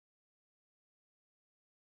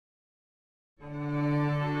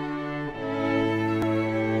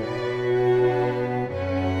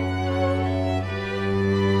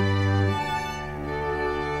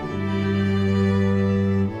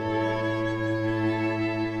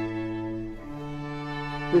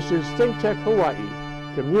This is ThinkTech Hawaii.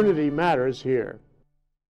 Community matters here.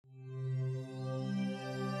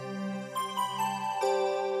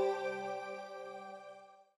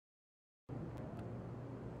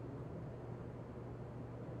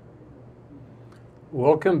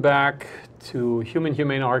 Welcome back to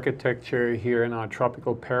Humane Architecture here in our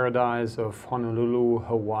tropical paradise of Honolulu,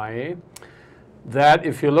 Hawaii. That,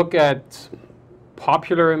 if you look at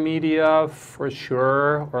popular media for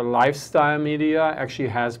sure, or lifestyle media, actually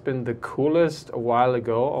has been the coolest a while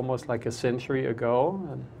ago, almost like a century ago.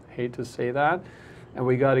 I hate to say that, and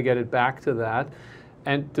we got to get it back to that.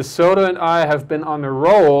 And DeSoto and I have been on a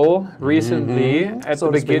roll recently at the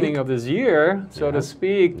beginning of this year, so to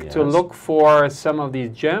speak, to look for some of these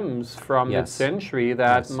gems from mid-century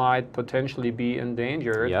that might potentially be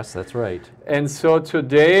endangered. Yes, that's right. And so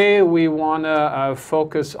today we want to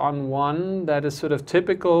focus on one that is sort of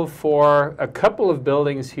typical for a couple of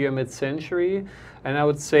buildings here mid-century. And I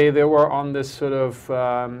would say they were on this sort of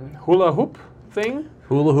hula hoop thing.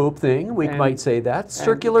 Hula hoop thing, we might say that.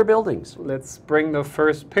 Circular buildings. Let's bring the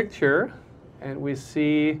first picture, and we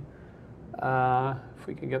see, if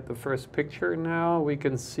we can get the first picture now, we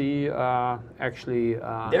can see actually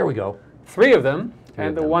there we go. 3 of them.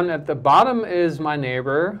 And the one at the bottom is my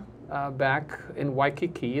neighbor back in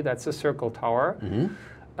Waikiki. That's a circle tower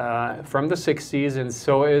from the 60s, and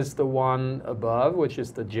so is the one above, which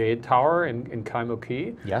is the Jade Tower in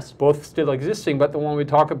Kaimuki. Yes. Both still existing, but the one we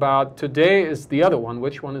talk about today is the other one.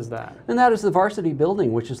 Which one is that? And that is the Varsity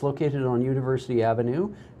building, which is located on University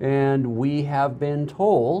Avenue, and we have been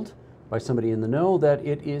told by somebody in the know that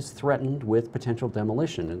it is threatened with potential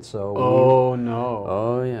demolition, and so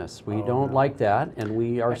oh yes, we don't like that, and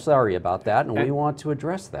we are sorry about that, and we want to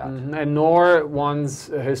address that. And nor one's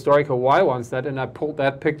Historic Hawaii wants that, and I pulled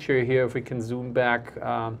that picture here. If we can zoom back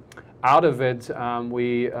out of it,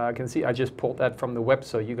 we can see I just pulled that from the web,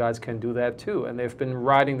 so you guys can do that too. And they've been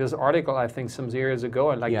writing this article, I think, some years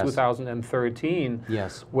ago, in like 2013,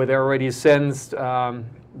 where they already sensed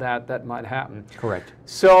that might happen. Correct.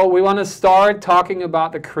 So we want to start talking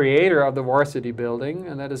about the creator of the Varsity building,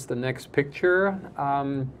 and that is the next picture,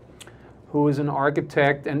 who is an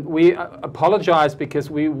architect. And we apologize because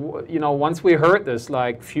we, once we heard this,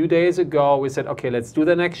 like a few days ago, we said, okay, let's do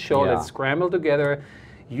the next show, let's scramble together.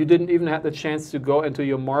 You didn't even have the chance to go into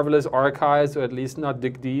your marvelous archives, or at least not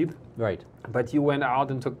dig deep. Right. But you went out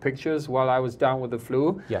and took pictures while I was down with the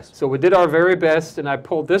flu. Yes. So we did our very best, and I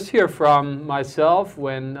pulled this here from myself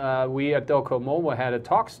when we at Doko Momo had a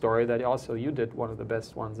talk story that also you did one of the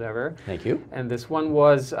best ones ever. Thank you. And this one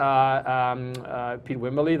was Pete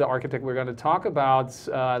Wimberly, the architect we're going to talk about,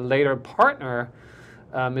 later partner,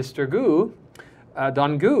 Mr. Gu,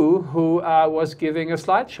 Don Gu, who was giving a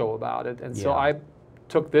slideshow about it. And so I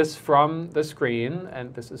took this from the screen,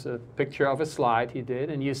 and this is a picture of a slide he did,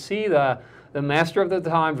 and you see the master of the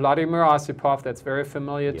time, Vladimir Osipov, that's very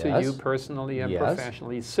familiar to you personally and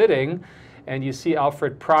professionally, sitting, and you see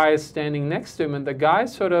Alfred Price standing next to him, and the guy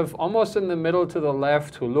sort of almost in the middle to the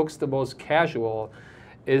left who looks the most casual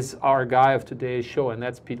is our guy of today's show, and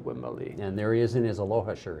that's Pete Wimberly. And there he is in his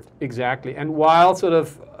aloha shirt. Exactly. And while sort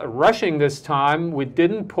of rushing this time, we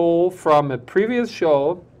didn't pull from a previous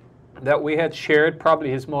show that we had shared probably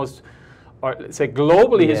his most, or let's say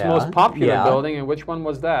globally, his most popular building. And which one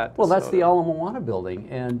was that? Well, that's the Ala Moana building.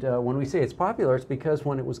 And when we say it's popular, it's because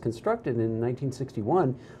when it was constructed in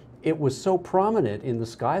 1961, it was so prominent in the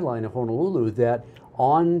skyline of Honolulu that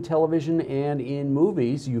on television and in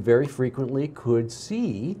movies, you very frequently could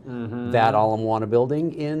see that Ala Moana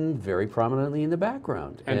building very prominently in the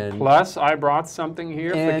background. And plus, I brought something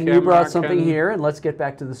here. And you brought something here, and let's get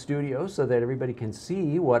back to the studio so that everybody can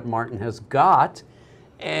see what Martin has got.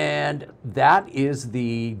 And that is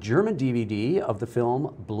the German DVD of the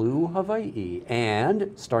film Blue Hawaii,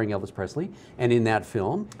 and starring Elvis Presley. And in that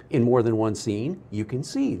film, in more than one scene, you can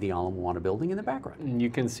see the Ala Moana building in the background. And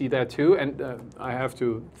you can see that too. And I have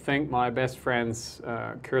to thank my best friends,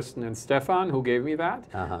 Kirsten and Stefan, who gave me that.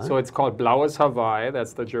 So it's called Blaues Hawaii.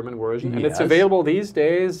 That's the German version, and it's available these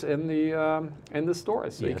days in the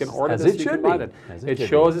stores. So you can order this. You can buy it. It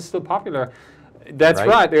shows it's still popular. That's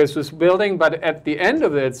right. There's this building, but at the end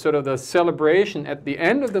of it, sort of the celebration at the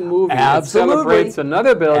end of the movie, it celebrates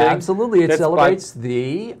another building. Absolutely, it celebrates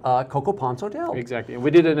the Coco Ponce Hotel. Exactly. And we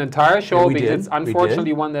did an entire show because it's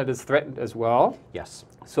unfortunately one that is threatened as well. Yes.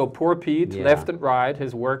 So poor Pete, left and right,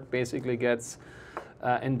 his work basically gets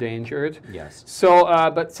endangered. Yes. So,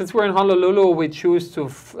 but since we're in Honolulu, we choose to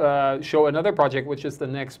show another project, which is the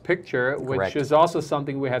next picture, which is also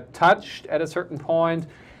something we had touched at a certain point.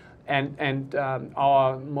 And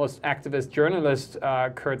our most activist journalist,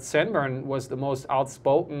 Kurt Senburn, was the most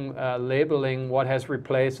outspoken labeling what has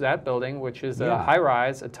replaced that building, which is a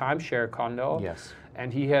high-rise, a timeshare condo. Yes.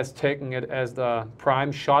 And he has taken it as the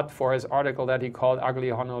prime shot for his article that he called Ugly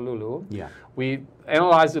Honolulu. Yeah. We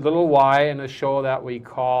analyzed a little why in a show that we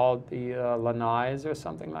called the Lanais or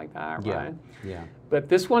something like that, right? Yeah. But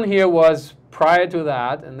this one here was prior to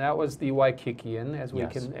that, and that was the Waikikian,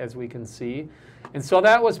 as we can see. And so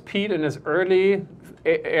that was Pete in his early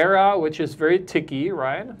era, which is very tiki,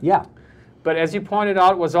 right? Yeah. But as you pointed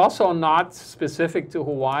out, was also not specific to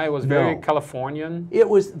Hawaii. It was very Californian. It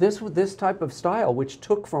was this type of style, which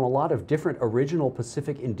took from a lot of different original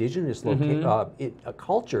Pacific indigenous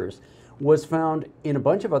cultures, was found in a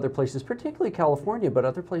bunch of other places, particularly California, but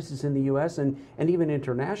other places in the U.S. and even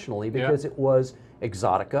internationally, because it was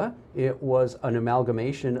exotica. It was an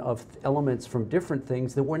amalgamation of elements from different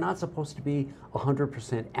things that were not supposed to be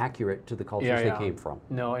 100% accurate to the cultures they came from.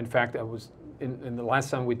 No, in fact, I was in the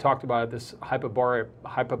last time we talked about it, this hyperbolic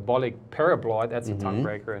paraboloid. That's a tongue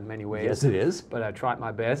breaker in many ways. Yes, it is. But I tried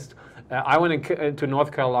my best. I went to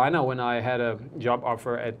North Carolina when I had a job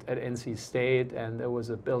offer at NC State, and there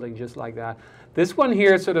was a building just like that. This one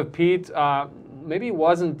here, sort of Pete, maybe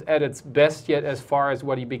wasn't at its best yet as far as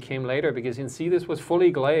what he became later, because you can see this was fully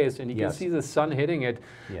glazed, and you can see the sun hitting it.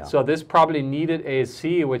 Yeah. So this probably needed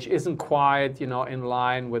AC, which isn't quite, in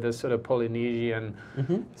line with a sort of Polynesian,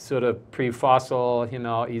 sort of pre-fossil,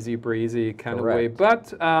 easy breezy kind of way.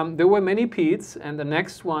 But there were many Petes, and the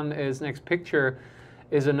next picture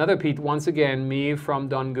is another Pete, once again, me from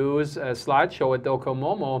Don Gu's slideshow at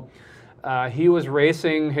Docomomo. He was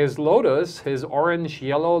racing his Lotus, his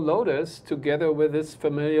orange-yellow Lotus, together with this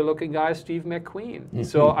familiar-looking guy, Steve McQueen.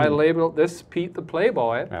 So I labeled this Pete the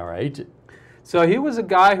Playboy. All right. So he was a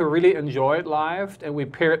guy who really enjoyed life, and we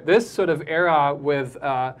paired this sort of era with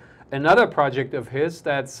another project of his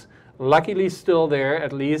that's luckily still there,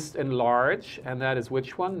 at least in large, and that is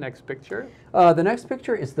which one? Next picture. The next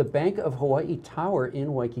picture is the Bank of Hawaii Tower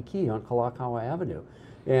in Waikiki on Kalakaua Avenue.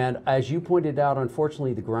 And as you pointed out,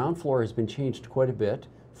 unfortunately, the ground floor has been changed quite a bit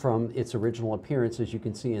from its original appearance, as you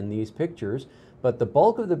can see in these pictures. But the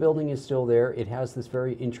bulk of the building is still there. It has this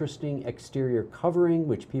very interesting exterior covering,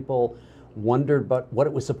 which people wondered but what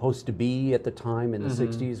it was supposed to be at the time in the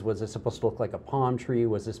 60s. Was it supposed to look like a palm tree?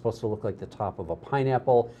 Was it supposed to look like the top of a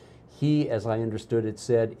pineapple? He, as I understood it,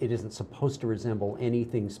 said it isn't supposed to resemble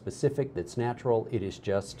anything specific that's natural. It is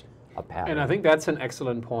just a pattern. And I think that's an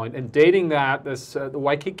excellent point. And dating that, this the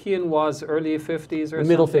Waikikian was early 50s or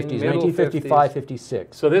middle something? 50s, 1955,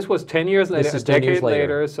 56. So this was 10 years later, This is a 10 years decade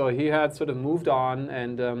later. So he had sort of moved on,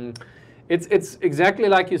 and it's exactly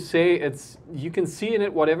like you say. You can see in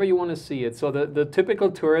it whatever you want to see it. So the typical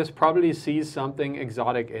tourist probably sees something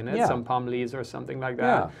exotic in it, some palm leaves or something like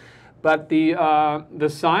that. Yeah. But the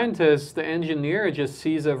scientist, the engineer, just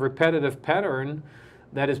sees a repetitive pattern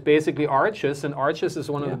that is basically arches, and arches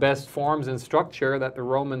is one of the best forms in structure that the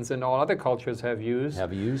Romans and all other cultures have used.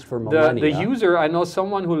 For millennia. The user, I know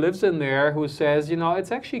someone who lives in there who says,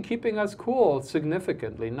 it's actually keeping us cool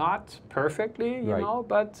significantly, not perfectly, you know,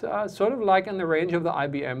 but sort of like in the range of the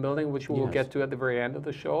IBM building, which we'll get to at the very end of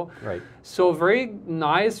the show. Right. So very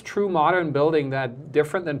nice, true modern building that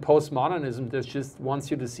different than postmodernism that just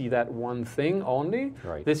wants you to see that one thing only.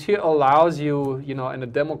 Right. This here allows you, in a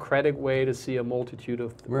democratic way to see a multitude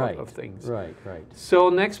of things. Right. So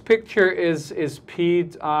next picture is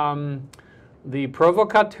Pete, the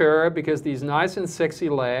provocateur, because these nice and sexy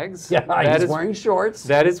legs. Yeah, he's wearing shorts.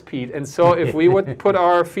 That is Pete. And so if we would put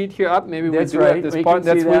our feet here up, maybe we do at this we point.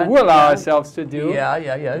 That's what we will allow ourselves to do.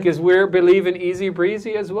 Yeah. Because we believe in easy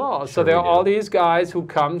breezy as well. So there are all these guys who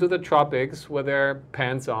come to the tropics with their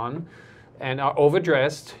pants on and are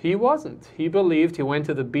overdressed. He wasn't. He believed, he went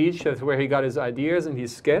to the beach, that's where he got his ideas, and he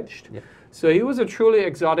sketched. Yep. So he was a truly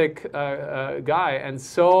exotic guy, and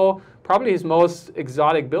so probably his most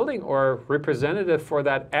exotic building or representative for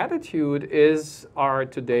that attitude is our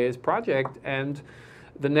today's project. And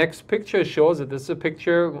the next picture shows that this is a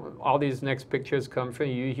picture, all these next pictures come from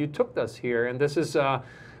you. You took us here, and this is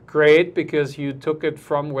great because you took it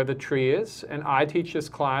from where the tree is. And I teach this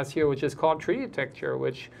class here, which is called tree detecture,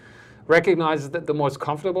 which recognizes that the most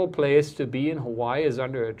comfortable place to be in Hawaii is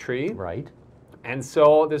under a tree. Right. And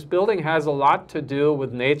so this building has a lot to do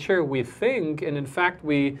with nature, we think, and in fact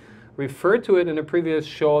we referred to it in a previous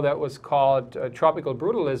show that was called Tropical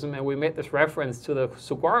Brutalism, and we made this reference to the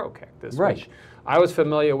saguaro cactus, which I was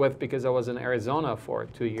familiar with because I was in Arizona for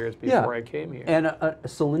 2 years before I came here. And a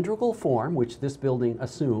cylindrical form, which this building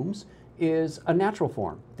assumes, is a natural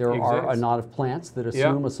form. There are a lot of plants that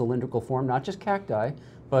assume a cylindrical form, not just cacti,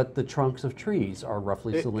 but the trunks of trees are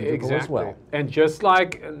roughly cylindrical as well. And just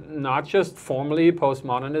like, not just formally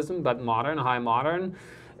postmodernism, but modern, high modern,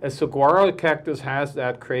 a saguaro cactus has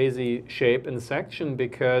that crazy shape and section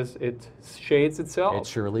because it shades itself. It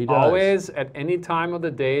surely does. Always, at any time of the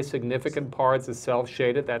day, significant parts is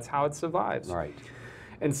self-shaded. That's how it survives. Right.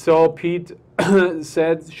 And so Pete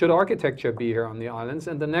said, should architecture be here on the islands?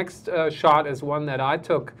 And the next shot is one that I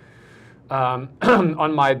took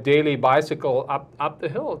on my daily bicycle up the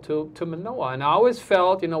hill to Manoa. And I always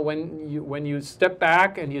felt, you know, when you step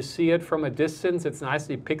back and you see it from a distance, it's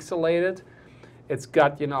nicely pixelated. It's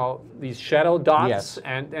got, you know, these shadow dots, yes.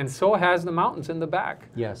 and so has the mountains in the back.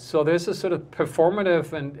 Yes. So there's a sort of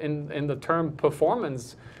performative, and in the term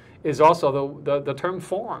performance is also the term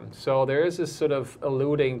form. So there is this sort of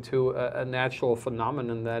alluding to a natural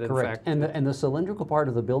phenomenon that, correct. in fact... And the cylindrical part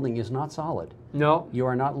of the building is not solid. No. You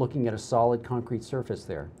are not looking at a solid concrete surface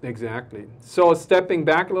there. Exactly. So stepping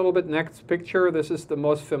back a little bit, next picture, this is the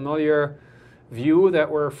most familiar view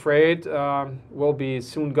that we're afraid will be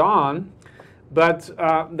soon gone. But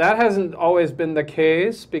that hasn't always been the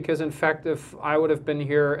case, because in fact, if I would have been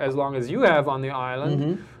here as long as you have on the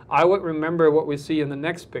island, I would remember what we see in the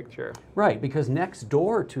next picture. Right, because next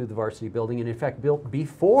door to the Varsity building, and in fact built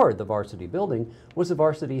before the Varsity building, was the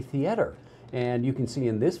Varsity Theater. And you can see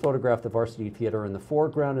in this photograph the Varsity Theater in the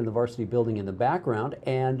foreground and the Varsity building in the background.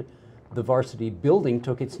 And the Varsity building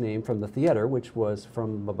took its name from the theater, which was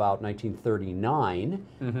from about 1939,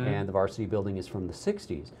 and the Varsity building is from the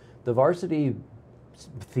 60s. The Varsity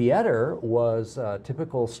Theater was a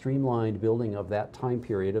typical streamlined building of that time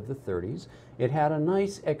period of the 30s. It had a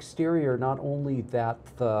nice exterior, not only that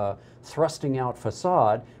thrusting out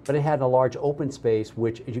facade, but it had a large open space,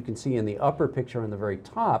 which, as you can see in the upper picture on the very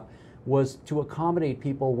top, was to accommodate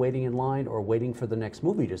people waiting in line or waiting for the next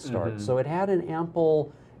movie to start. So it had an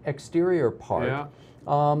ample exterior part. Yeah.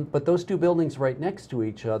 But those two buildings right next to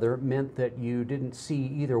each other meant that you didn't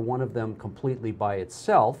see either one of them completely by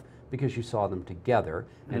itself, because you saw them together.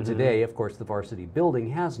 And today, of course, the Varsity building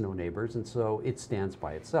has no neighbors, and so it stands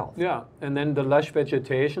by itself. Yeah, and then the lush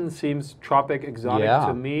vegetation seems tropic exotic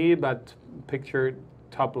to me, but picture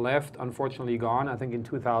top left, unfortunately gone, I think in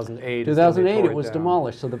 2008. 2008 it was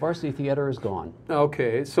demolished, so the Varsity Theater is gone.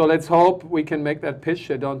 Okay, so let's hope we can make that pitch.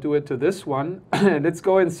 They don't do it to this one. Let's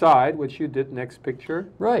go inside, which you did next picture.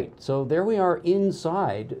 Right, so there we are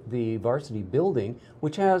inside the Varsity building,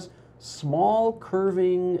 which has small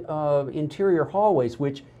curving interior hallways,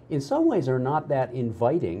 which in some ways are not that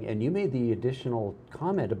inviting. And you made the additional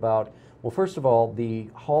comment about, well, first of all, the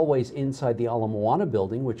hallways inside the Ala Moana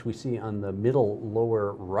building, which we see on the middle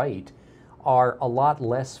lower right, are a lot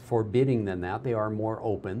less forbidding than that. They are more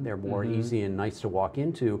open, they're more easy and nice to walk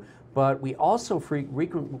into. But we also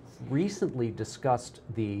recently discussed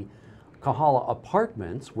the Kahala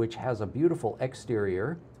Apartments, which has a beautiful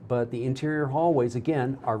exterior, but the interior hallways,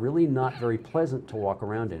 again, are really not very pleasant to walk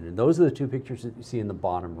around in. And those are the two pictures that you see in the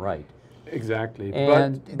bottom right. Exactly.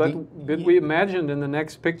 And but we imagined in the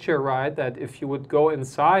next picture, right, that if you would go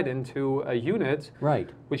inside into a unit, right,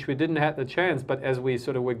 which we didn't have the chance, but as we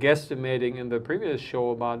sort of were guesstimating in the previous show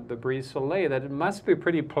about the Brise Soleil, that it must be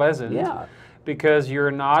pretty pleasant, because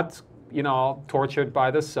you're not, you know, tortured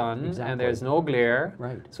by the sun, and there's no glare.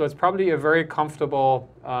 Right. So it's probably a very comfortable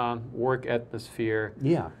work atmosphere.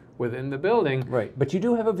 Yeah. Within the building. Right, but you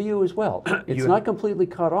do have a view as well. It's not completely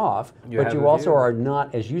cut off, but you also are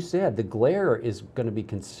not, as you said, the glare is going to be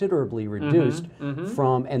considerably reduced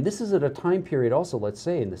from, and this is at a time period also, let's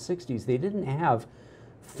say in the 60s, they didn't have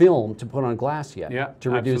film to put on glass yet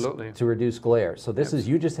to reduce glare. So this is,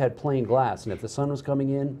 you just had plain glass, and if the sun was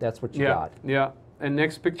coming in, that's what you got. Yeah, and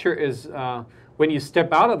next picture is when you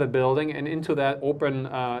step out of the building and into that open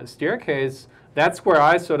staircase. That's where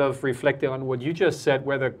I sort of reflected on what you just said,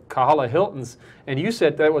 where the Kahala Hiltons, and you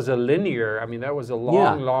said that was a linear, I mean, that was a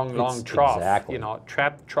long trough, you know,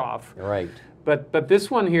 trap trough. Right. But this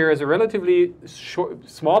one here is a relatively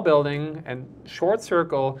small building and short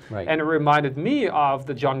circle, and it reminded me of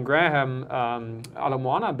the John Graham Ala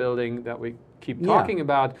Moana building that we keep talking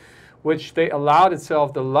about, which they allowed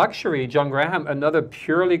itself the luxury. John Graham, another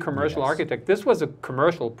purely commercial architect. This was a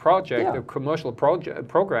commercial project, a commercial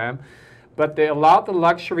program. But they allowed the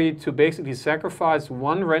luxury to basically sacrifice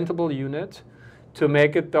one rentable unit to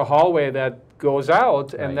make it the hallway that goes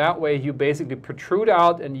out, and that way you basically protrude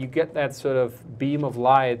out and you get that sort of beam of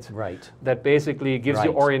light that basically gives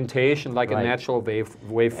you orientation like a natural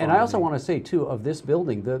waveform. And I also want to say, too, of this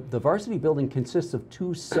building, the Varsity building consists of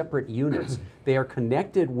two separate units. They are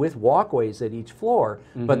connected with walkways at each floor,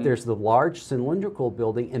 but there's the large cylindrical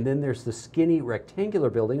building, and then there's the skinny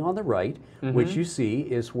rectangular building on the right, which you see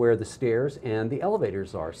is where the stairs and the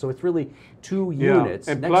elevators are. So it's really two units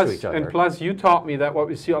and next to each other. And plus, you taught me that what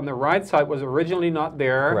we see on the right side was originally not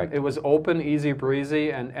there. Correct. It was open, easy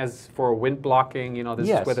breezy, and as for wind blocking, you know, this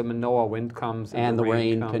is where the Manoa wind comes. And the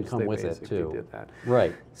rain comes, can come with it too. Did that.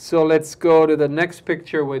 Right. So let's go to the next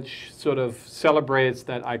picture, which sort of celebrates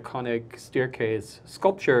that iconic staircase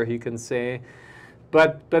sculpture, you can say.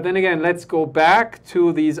 But then again, let's go back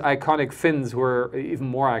to these iconic fins, were even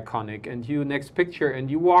more iconic. And you, next picture, and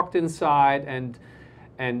you walked inside and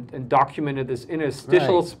documented this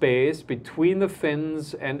interstitial space between the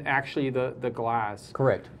fins and actually the glass.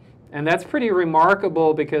 Correct. And that's pretty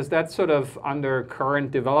remarkable because that's sort of, under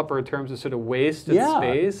current developer terms, is sort of wasted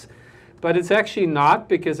space. But it's actually not,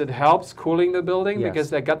 because it helps cooling the building,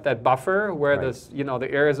 because they got that buffer where the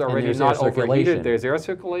air is already not overheated. There's air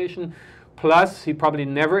circulation. Plus, he probably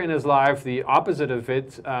never in his life, the opposite of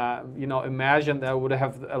it, imagined that would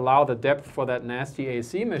have allowed the depth for that nasty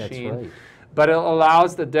AC machine. That's right. But it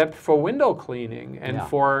allows the depth for window cleaning and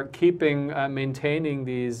for keeping, maintaining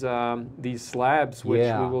these slabs, which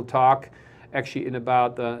we will talk actually in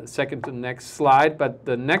about the second to next slide. But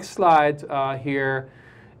the next slide here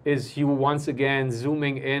is you once again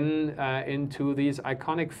zooming in into these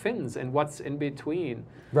iconic fins and what's in between.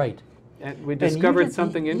 Right. And we discovered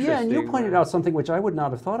something interesting. Yeah, and you pointed out something which I would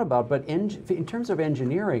not have thought about, but in terms of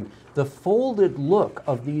engineering, the folded look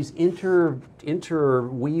of these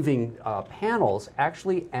interweaving panels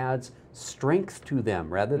actually adds strength to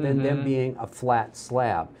them rather than them being a flat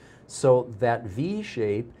slab. So that V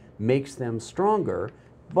shape makes them stronger,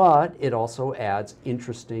 but it also adds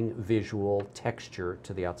interesting visual texture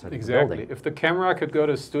to the outside of the building. If the camera could go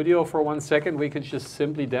to studio for 1 second, we could just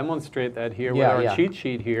simply demonstrate that here with our cheat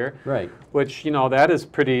sheet here. Right. Which, that is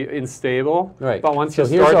pretty unstable. Right. But once so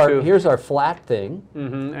you start here's our flat thing.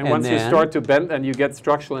 And once you start to bend, then you get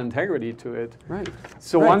structural integrity to it. Right.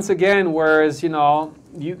 So once again, whereas, you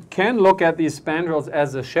can look at these spandrels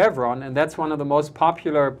as a chevron, and that's one of the most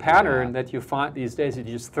popular pattern that you find these days. You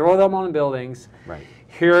just throw them on buildings. Right.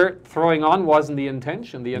 Here, throwing on wasn't the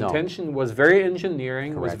intention. The intention was very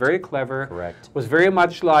engineering, was very clever, was very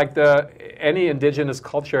much like any indigenous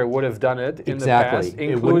culture would have done it in the past,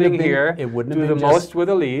 including here. It wouldn't do have been the most with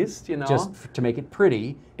the least, Just to make it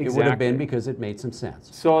pretty, it would have been because it made some sense.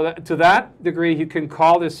 So to that degree, you can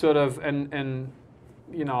call this sort of an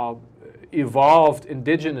evolved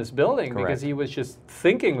indigenous building, because he was just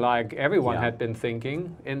thinking like everyone had been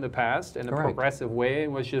thinking in the past in a progressive way,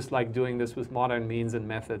 and was just like doing this with modern means and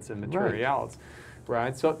methods and materials,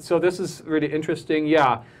 right? So this is really interesting.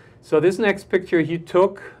 Yeah. So this next picture he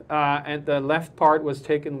took, and the left part was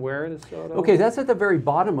taken where, DeSoto? Okay, that's at the very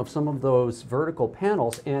bottom of some of those vertical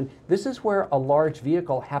panels, and this is where a large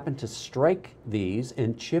vehicle happened to strike these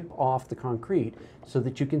and chip off the concrete so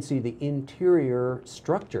that you can see the interior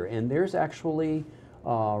structure. And there's actually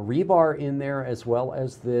rebar in there, as well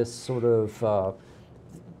as this sort of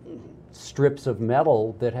strips of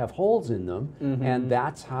metal that have holes in them, and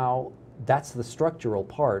that's the structural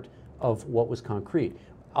part of what was concrete.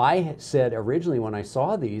 I said originally when I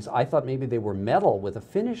saw these, I thought maybe they were metal with a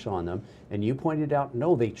finish on them, and you pointed out,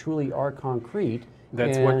 no, they truly are concrete.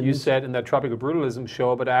 That's what you said in that Tropical Brutalism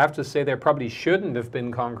show, but I have to say there probably shouldn't have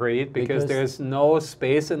been concrete because there's no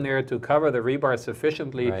space in there to cover the rebar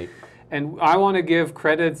sufficiently. Right. And I want to give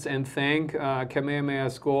credits and thank Kamehameha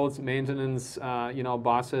School's maintenance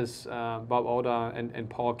bosses, Bob Oda and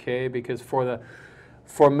Paul Kay, because for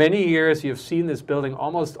many years, you've seen this building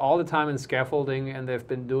almost all the time in scaffolding, and they've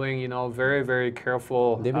been doing, very, very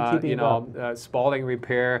careful, spalling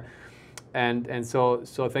repair, and so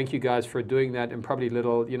thank you guys for doing that. And probably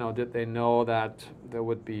little, did they know that there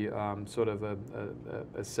would be sort of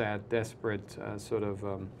a sad, desperate sort of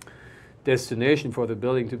destination for the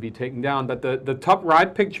building to be taken down. But the top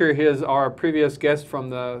right picture here is our previous guest from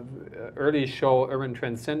the early show, Urban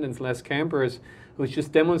Transcendence, Les Campers, who's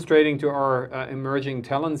just demonstrating to our emerging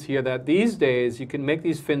talents here that these days you can make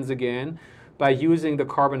these fins again by using the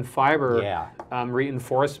carbon fiber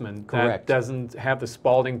reinforcement that doesn't have the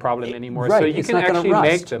spalling problem anymore. So you can actually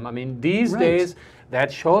make them. I mean, these days,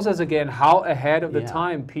 that shows us again how ahead of the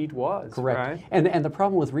time Pete was. Correct. Right? And the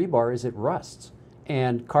problem with rebar is it rusts,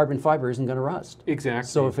 and carbon fiber isn't going to rust. Exactly.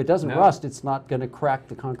 So if it doesn't rust, it's not going to crack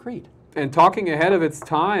the concrete. And talking ahead of its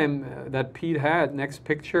time that Pete had, next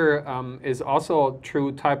picture, is also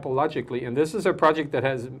true typologically. And this is a project that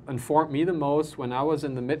has informed me the most when I was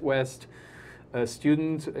in the Midwest a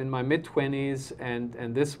student in my mid-20s,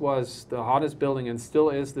 and this was the hottest building and still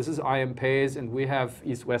is. This is IM Pays, and we have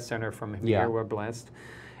East-West Center from here. We're blessed.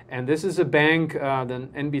 And this is a bank, the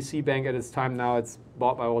NBC Bank at its time. Now it's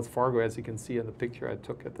bought by Wells Fargo, as you can see in the picture I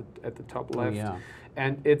took at the top left.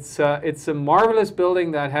 And it's a marvelous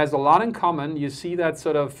building that has a lot in common. You see that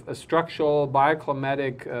sort of a structural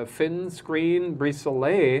bioclimatic fin screen, brise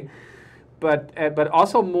soleil, but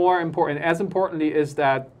also more important, as importantly, is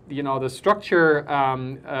that the structure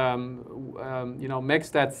makes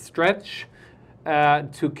that stretch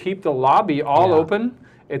to keep the lobby all open.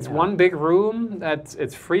 It's one big room.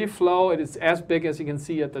 It's free flow. It is as big as you can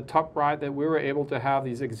see at the top right, that we were able to have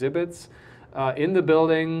these exhibits in the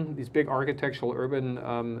building, these big architectural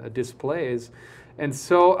urban displays. And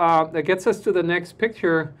so that gets us to the next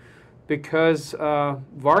picture, because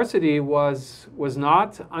Varsity was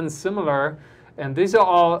not unsimilar. And these are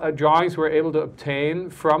all drawings we're able to obtain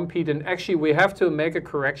from Pete. And actually, we have to make a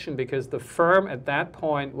correction, because the firm at that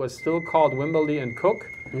point was still called Wimberly and Cook.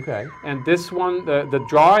 Okay. And this one, the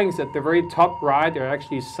drawings at the very top right are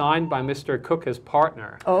actually signed by Mr. Cook, his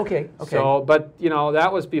partner. Oh, okay. Okay. So, but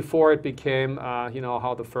that was before it became,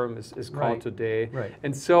 how the firm is called today. Right.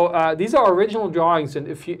 And so these are original drawings. And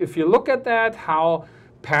if you look at that, how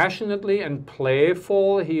passionately and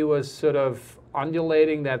playful he was sort of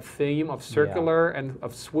undulating that theme of circular and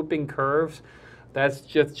of swooping curves, that's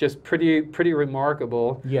just pretty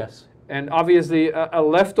remarkable. Yes. And obviously a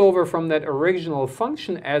leftover from that original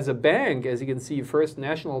function as a bank, as you can see, First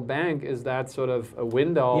National Bank is that sort of a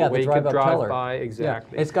window where you could drive by.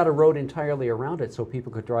 Exactly. Yeah. It's got a road entirely around it, so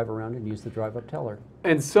people could drive around and use the drive-up teller.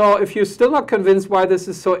 And so if you're still not convinced why this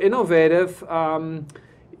is so innovative,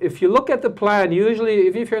 if you look at the plan, usually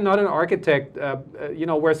if you're not an architect,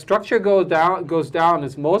 where structure goes down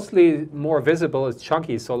is mostly more visible, it's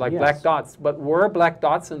chunky, so like black dots. But were black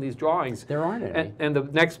dots in these drawings? There aren't any. And the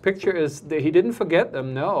next picture is, he didn't forget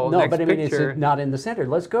them, no. No, but I mean, it's not in the center.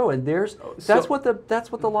 Let's go, and that's what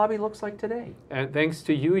the lobby looks like today. And thanks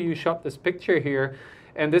to you, you shot this picture here.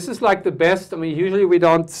 And this is like the best. I mean, usually we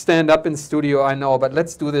don't stand up in studio, I know, but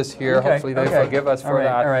let's do this here. Okay, hopefully they forgive us for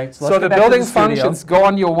that. All right. So the building functions, go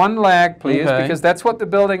on your one leg, please, because that's what the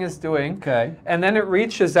building is doing. Okay. And then it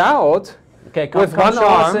reaches out with one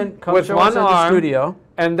arm, the studio.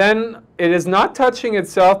 And then it is not touching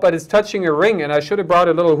itself, but it's touching a ring. And I should have brought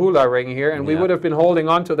a little hula ring here, and we would have been holding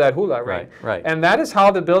on to that hula ring. Right. And that is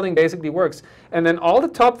how the building basically works. And then all the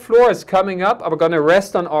top floors coming up are going to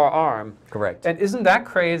rest on our arm. Correct. And isn't that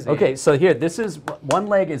crazy? Okay, so here, this is, one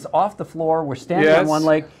leg is off the floor, we're standing on one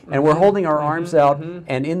leg, and we're holding our arms out,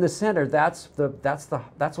 and in the center, that's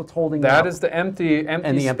what's holding that is the empty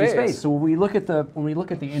space. So when we look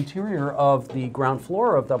at the interior of the ground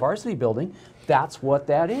floor of the Varsity building, that's what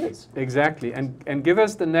that is. Exactly. And give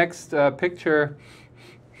us the next picture,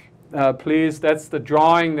 please. That's the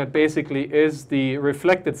drawing that basically is the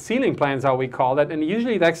reflected ceiling plan, is how we call that. And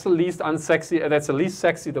usually that's the least unsexy, that's the least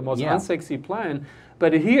sexy, the most unsexy plan.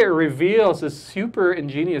 But here it reveals is super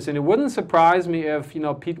ingenious. And it wouldn't surprise me if,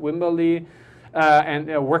 Pete Wimberly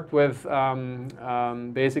worked with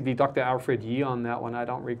basically Dr. Alfred Yee on that one. I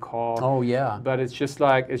don't recall. Oh yeah. But it's just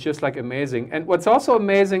like amazing. And what's also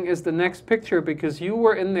amazing is the next picture, because you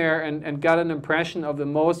were in there and got an impression of the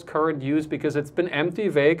most current use, because it's been empty,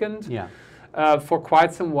 vacant. For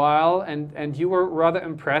quite some while, and you were rather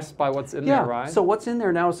impressed by what's in there, right? So what's in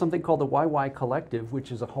there now is something called the YY Collective,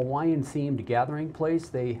 which is a Hawaiian-themed gathering place.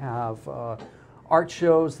 They have art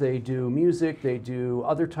shows, they do music, they do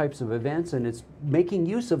other types of events, and it's making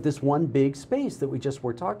use of this one big space that we just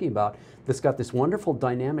were talking about that's got this wonderful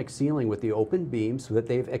dynamic ceiling with the open beams that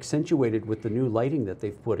they've accentuated with the new lighting that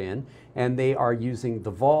they've put in, and they are using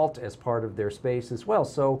the vault as part of their space as well.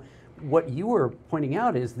 So what you were pointing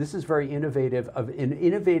out is this is very innovative, an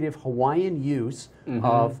innovative Hawaiian use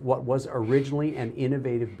of what was originally an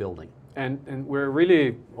innovative building. And we're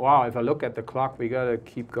really, wow, if I look at the clock, we gotta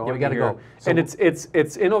keep going. Yeah, we gotta go. So, and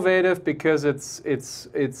it's innovative because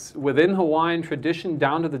it's within Hawaiian tradition,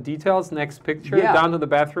 down to the details. Next picture, down to the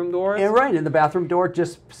bathroom doors. And right, and the bathroom door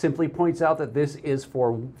just simply points out that this is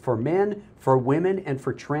for men, for women, and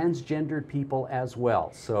for transgendered people as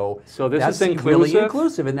well. So this is inclusive, really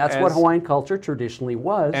inclusive, and that's what Hawaiian culture traditionally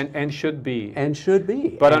was. And should be. And should be.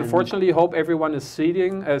 But unfortunately, hope everyone is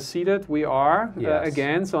seated. We are,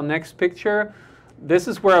 again. So next picture. This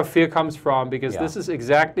is where our fear comes from, because this is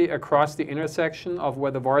exactly across the intersection of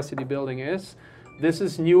where the Varsity building is. This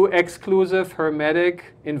is new, exclusive,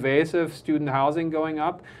 hermetic, invasive student housing going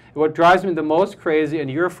up. What drives me the most crazy, and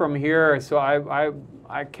you're from here, so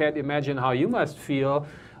I can't imagine how you must feel,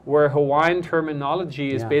 where Hawaiian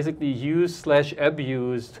terminology is basically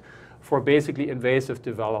used/abused for basically invasive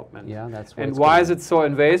development. Yeah, that's what And it's why going. is it so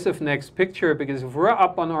invasive? Next picture, because if we're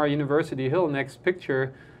up on our University Hill, next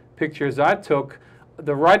pictures I took,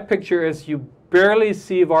 the right picture is you barely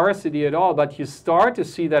see Varsity at all, but you start to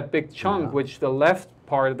see that big chunk, which the left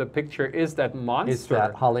part of the picture is that monster. It's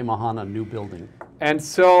that Halimahana new building. And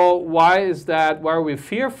so why is that? Why are we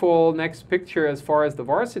fearful? Next picture, as far as the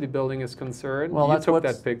Varsity building is concerned, Well, you that's took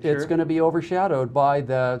that picture. It's going to be overshadowed by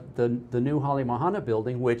the new Halimahana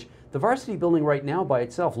building, which the Varsity building right now by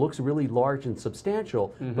itself looks really large and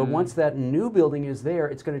substantial. But once that new building is there,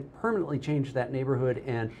 it's going to permanently change that neighborhood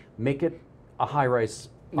and make it a high-rise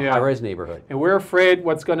neighborhood. And we're afraid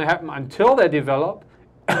what's going to happen until they develop.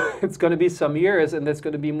 It's going to be some years, and there's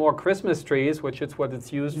going to be more Christmas trees, which is what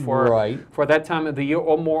it's used for for that time of the year,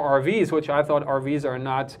 or more RVs, which I thought RVs are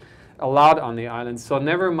not allowed on the island. So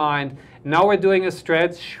never mind. Now we're doing a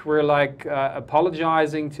stretch. We're like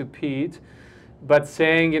apologizing to Pete, but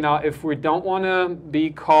saying, you know, if we don't want to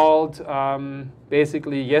be called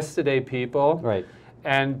basically yesterday people,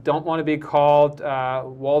 and don't want to be called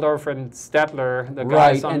Waldorf and Statler, the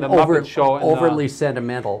guys on the Muppet Show. Overly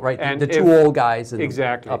sentimental, right? And the two old guys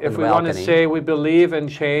exactly. Up if in we the want to balcony. say we believe in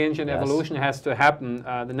change and evolution has to happen,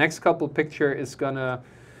 the next couple picture is going to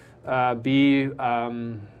be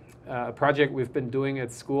a project we've been doing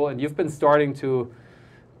at school, and you've been starting to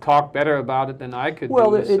talk better about it than I could well,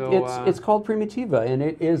 do. It's called Primitiva, and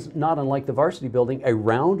it is not unlike the Varsity building, a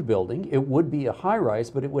round building. It would be a high-rise,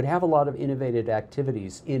 but it would have a lot of innovative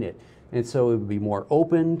activities in it. And so it would be more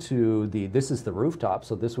open to this is the rooftop,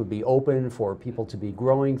 so this would be open for people to be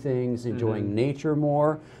growing things, enjoying nature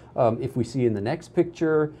more. If we see in the next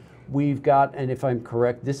picture, we've got, and if I'm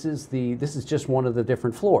correct, this is just one of the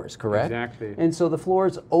different floors, correct? Exactly. And so the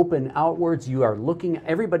floors open outwards. You are looking,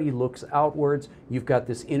 everybody looks outwards. You've got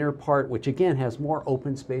this inner part, which again has more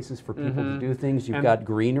open spaces for people to do things. You've got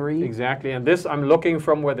greenery. Exactly. And this, I'm looking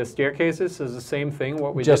from where the staircase is the same thing.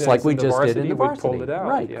 What we just did like we in the just Varsity, did in the Varsity. we pulled it out.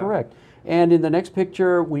 Right, correct. And in the next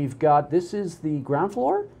picture, we've got, this is the ground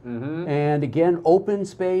floor. And again, open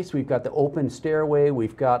space. We've got the open stairway.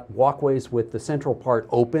 We've got walkways with the central part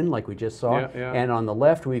open, like we just saw. And on the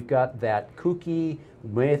left, we've got that kooky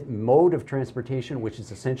mode of transportation, which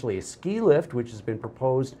is essentially a ski lift, which has been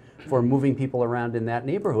proposed for moving people around in that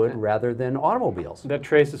neighborhood rather than automobiles. That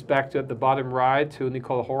traces back to, at the bottom right, to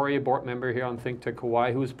Nicole Horry, a board member here on ThinkTech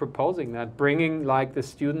Hawaii, who's proposing that, bringing like the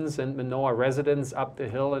students and Manoa residents up the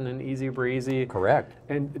hill in an easy breezy,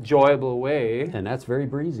 and enjoyable way. And that's very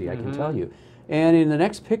breezy, I can tell you. And in the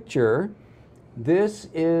next picture, this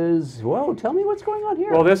is, whoa, tell me what's going on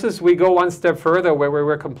here. Well, this is, we go one step further where we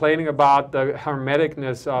were complaining about the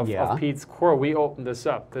hermeticness of Pete's core. We opened this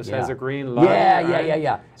up. This has a green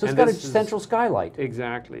light. So it's got a central skylight.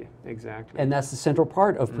 Exactly. And that's the central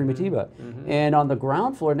part of Primitiva. And on the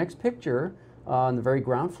ground floor, next picture, on the very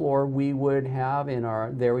ground floor, we would have in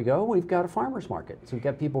our, there we go, we've got a farmer's market. So we've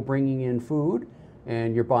got people bringing in food,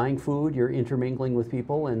 and you're buying food, you're intermingling with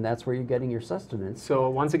people, and that's where you're getting your sustenance.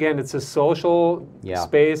 So once again, it's a social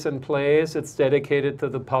space and place. It's dedicated to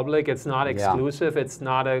the public. It's not exclusive. It's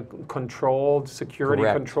not a controlled,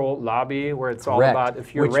 security-controlled lobby where it's all about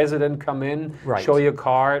if you're a resident, come in, show your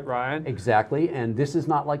card, right? Exactly, and this is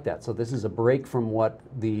not like that. So this is a break from what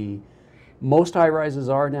the most high-rises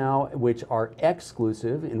are now, which are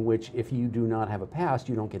exclusive, in which if you do not have a pass,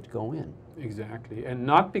 you don't get to go in. Exactly, and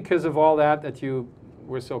not because of all that you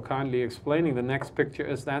were so kindly explaining. The next picture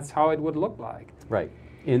is that's how it would look like. Right,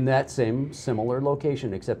 in that same similar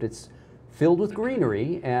location, except it's filled with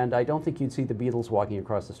greenery, and I don't think you'd see the Beatles walking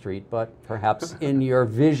across the street, but perhaps in your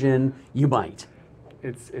vision, you might.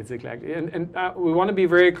 It's exactly, and we want to be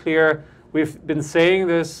very clear. We've been saying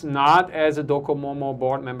this not as a Docomomo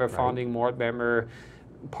board member, founding board member,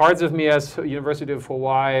 parts of me as University of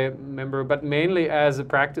Hawaii member, but mainly as a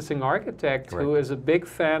practicing architect who is a big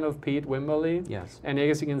fan of Pete Wimberly. And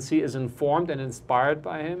as you can see, is informed and inspired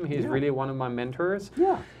by him. He's really one of my mentors.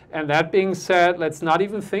 And that being said, let's not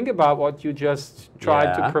even think about what you just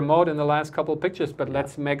tried to promote in the last couple of pictures, but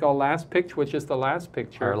let's make our last picture, which is the last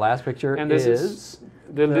picture. Our last picture this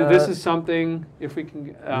is something, if we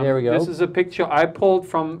can, there we go. This is a picture I pulled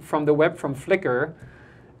from the web, from Flickr.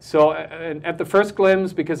 So at the first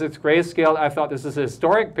glimpse, because it's grayscale, I thought this is a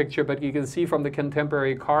historic picture, but you can see from the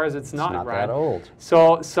contemporary cars, it's not that old.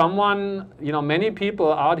 So someone, many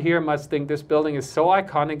people out here must think this building is so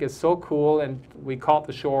iconic, is so cool, and we called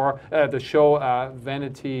the show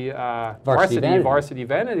Vanity, Varsity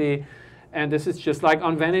Vanity. And this is just like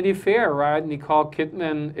on Vanity Fair, right? Nicole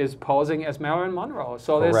Kidman is posing as Marilyn Monroe.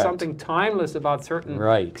 So there's something timeless about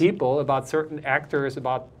certain people, about certain actors,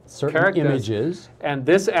 about certain characters. images. And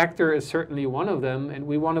this actor is certainly one of them. And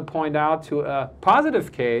we want to point out to a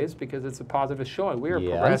positive case, because it's a positive showing. We are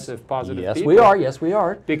progressive, positive yes, people. we are. Yes, we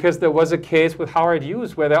are. Because there was a case with Howard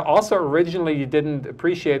Hughes where they also originally didn't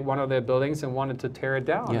appreciate one of their buildings and wanted to tear it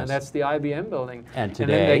down. Yes. And that's the IBM building. And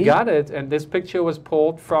today, then they got it. And this picture was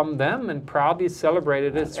pulled from them and proudly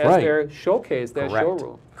celebrated it as their showcase, their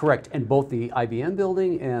showroom. Correct. And both the IBM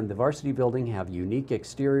building and the Varsity building have unique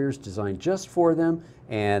exteriors designed just for them.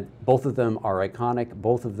 And both of them are iconic.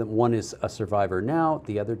 Both of them, one is a survivor now,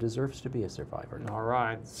 the other deserves to be a survivor now. All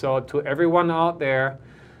right. So to everyone out there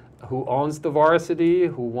who owns the Varsity,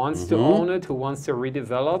 who wants to own it, who wants to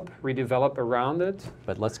redevelop around it.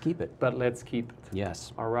 But let's keep it. But let's keep it.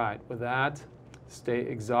 Yes. All right. With that, stay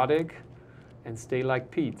exotic and stay like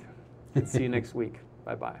Pete. And see you next week.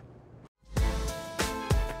 Bye-bye.